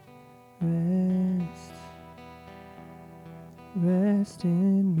 Rest. Rest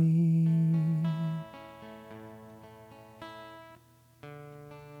in me.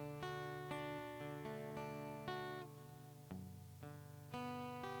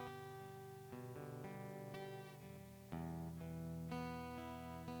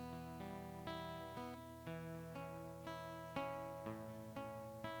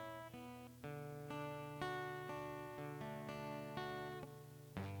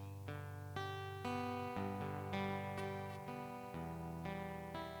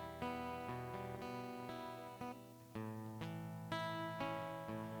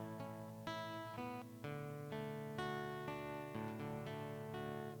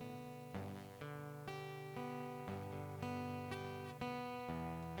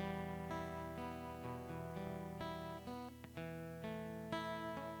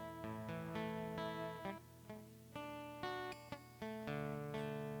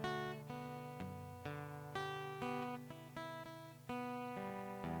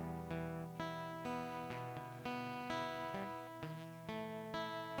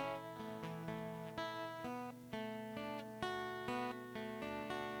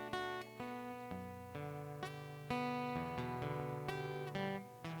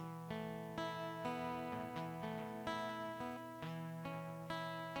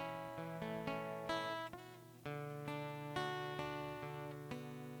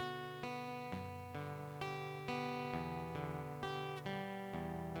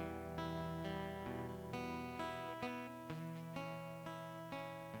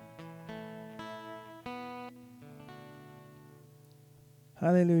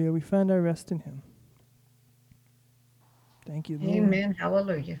 Hallelujah. We find our rest in him. Thank you, Lord. Amen.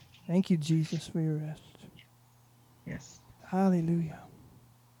 Hallelujah. Thank you, Jesus, for your rest. Yes. Hallelujah.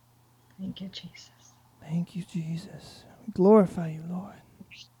 Thank you, Jesus. Thank you, Jesus. We glorify you, Lord.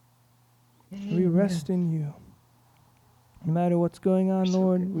 We Amen. rest in you. No matter what's going on, So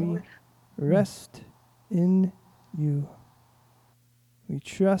Lord, good, we Lord. rest in you. We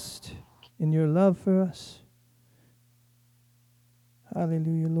trust in your love for us.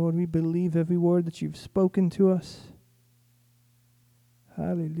 Hallelujah, Lord. We believe every word that you've spoken to us.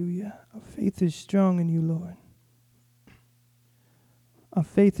 Hallelujah. Our faith is strong in you, Lord. Our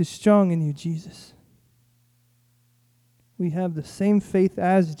faith is strong in you, Jesus. We have the same faith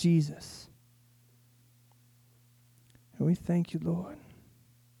as Jesus. And we thank you, Lord.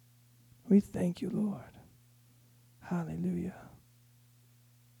 We thank you, Lord. Hallelujah.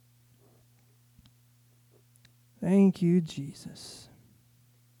 Thank you, Jesus.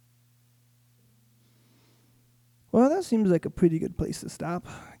 Well, that seems like a pretty good place to stop.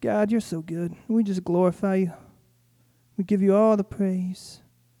 God, you're so good. We just glorify you. We give you all the praise,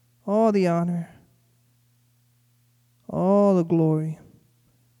 all the honor, all the glory,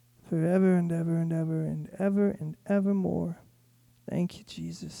 forever and ever and ever and ever and evermore. Thank you,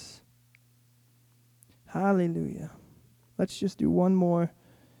 Jesus. Hallelujah. Let's just do one more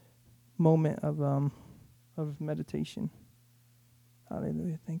moment of meditation.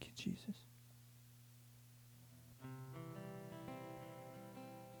 Hallelujah. Thank you, Jesus.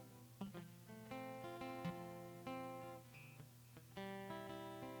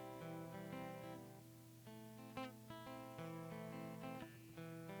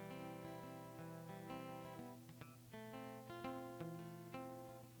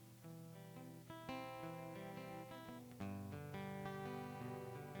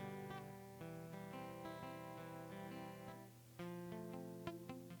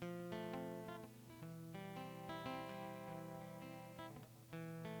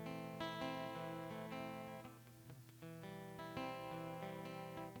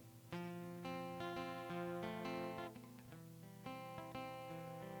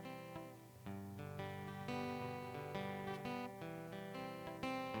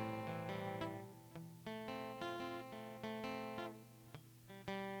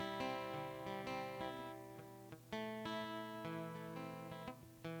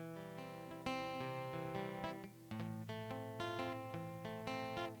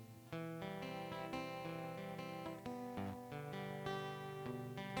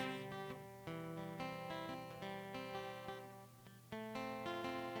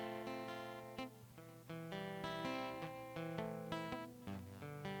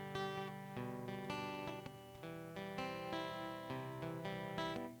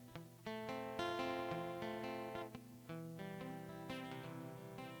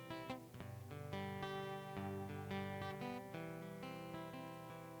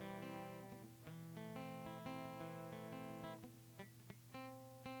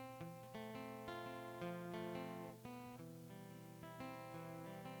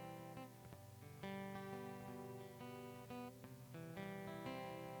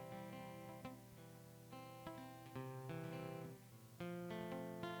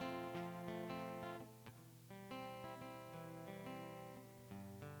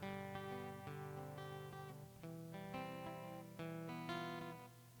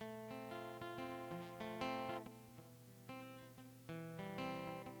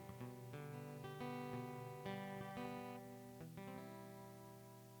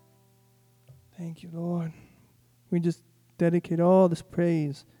 Thank you, Lord. We just dedicate all this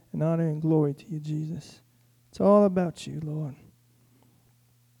praise and honor and glory to you, Jesus. It's all about you, Lord.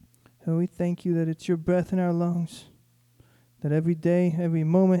 And we thank you that it's your breath in our lungs, that every day, every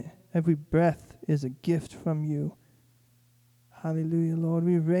moment, every breath is a gift from you. Hallelujah, Lord.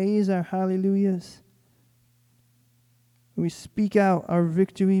 We raise our hallelujahs. We speak out our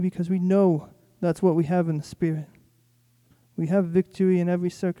victory because we know that's what we have in the Spirit. We have victory in every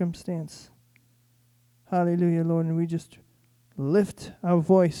circumstance. Hallelujah, Lord. And we just lift our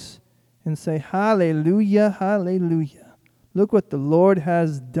voice and say, hallelujah, hallelujah. Look what the Lord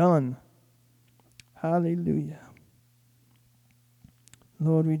has done. Hallelujah.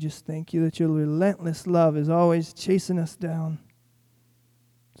 Lord, we just thank you that your relentless love is always chasing us down.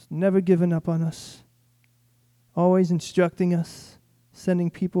 It's never given up on us. Always instructing us,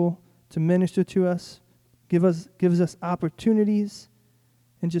 sending people to minister to us, gives us opportunities,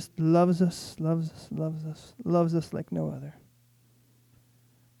 and just loves us like no other.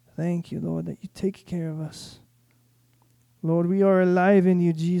 Thank you, Lord, that you take care of us. Lord, we are alive in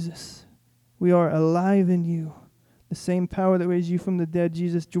you, Jesus. We are alive in you. The same power that raised you from the dead,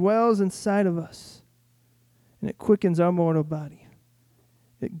 Jesus, dwells inside of us, and it quickens our mortal body.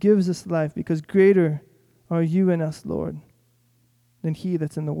 It gives us life, because greater are you in us, Lord, than he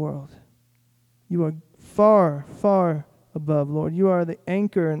that's in the world. You are far, far above, Lord. You are the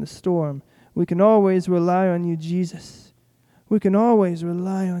anchor in the storm. We can always rely on you, Jesus. We can always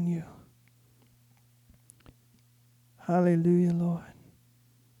rely on you. Hallelujah, Lord.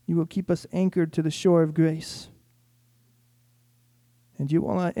 You will keep us anchored to the shore of grace. And you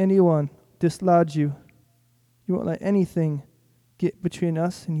won't let anyone dislodge you. You won't let anything get between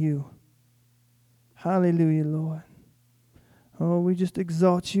us and you. Hallelujah, Lord. Oh, we just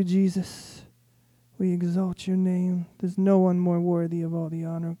exalt you, Jesus. We exalt your name. There's no one more worthy of all the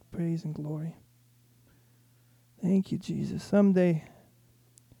honor, praise, and glory. Thank you, Jesus. Someday,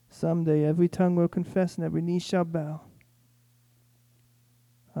 every tongue will confess and every knee shall bow.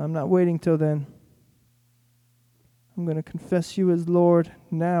 I'm not waiting till then. I'm going to confess you as Lord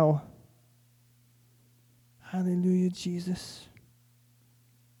now. Hallelujah, Jesus.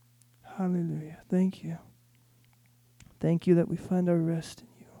 Hallelujah. Thank you. Thank you that we find our rest in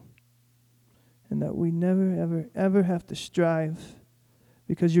you. And that we never, ever, ever have to strive,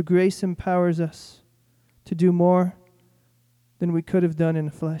 because your grace empowers us to do more than we could have done in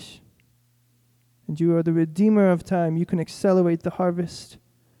the flesh. And you are the Redeemer of time. You can accelerate the harvest.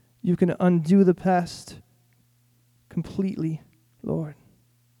 You can undo the past completely, Lord.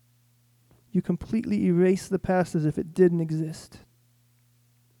 You completely erase the past as if it didn't exist.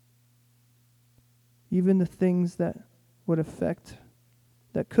 Even the things that could affect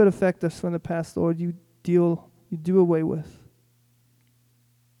us from the past, Lord, you do away with.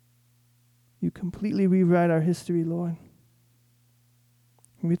 You completely rewrite our history, Lord.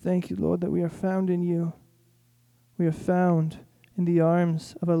 And we thank you, Lord, that we are found in you. We are found in the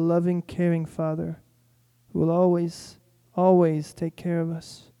arms of a loving, caring Father who will always, always take care of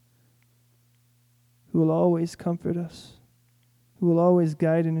us, who will always comfort us, who will always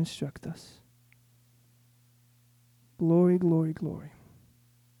guide and instruct us. Glory, glory, glory.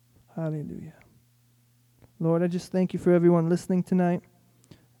 Hallelujah. Lord, I just thank you for everyone listening tonight.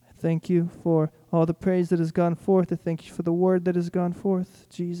 I thank you for all the praise that has gone forth. I thank you for the word that has gone forth,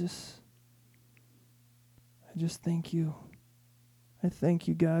 Jesus. I just thank you. I thank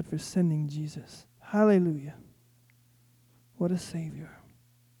you, God, for sending Jesus. Hallelujah. What a Savior.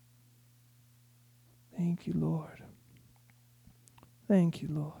 Thank you, Lord. Thank you,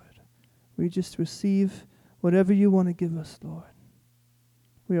 Lord. We just receive whatever you want to give us, Lord.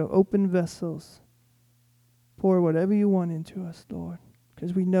 We are open vessels. Pour whatever you want into us, Lord,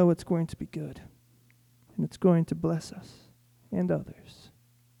 because we know it's going to be good, and it's going to bless us and others.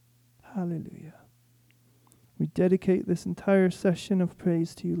 Hallelujah. We dedicate this entire session of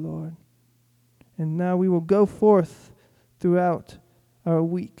praise to you, Lord. And now we will go forth throughout our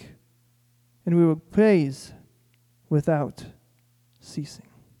week, and we will praise without ceasing.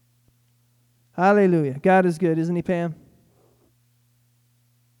 Hallelujah. God is good, isn't he, Pam?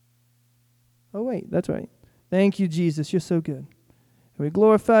 Oh, wait, that's right. Thank you, Jesus. You're so good. And we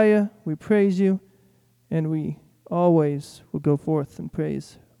glorify you, we praise you, and we always will go forth and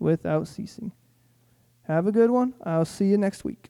praise without ceasing. Have a good one. I'll see you next week.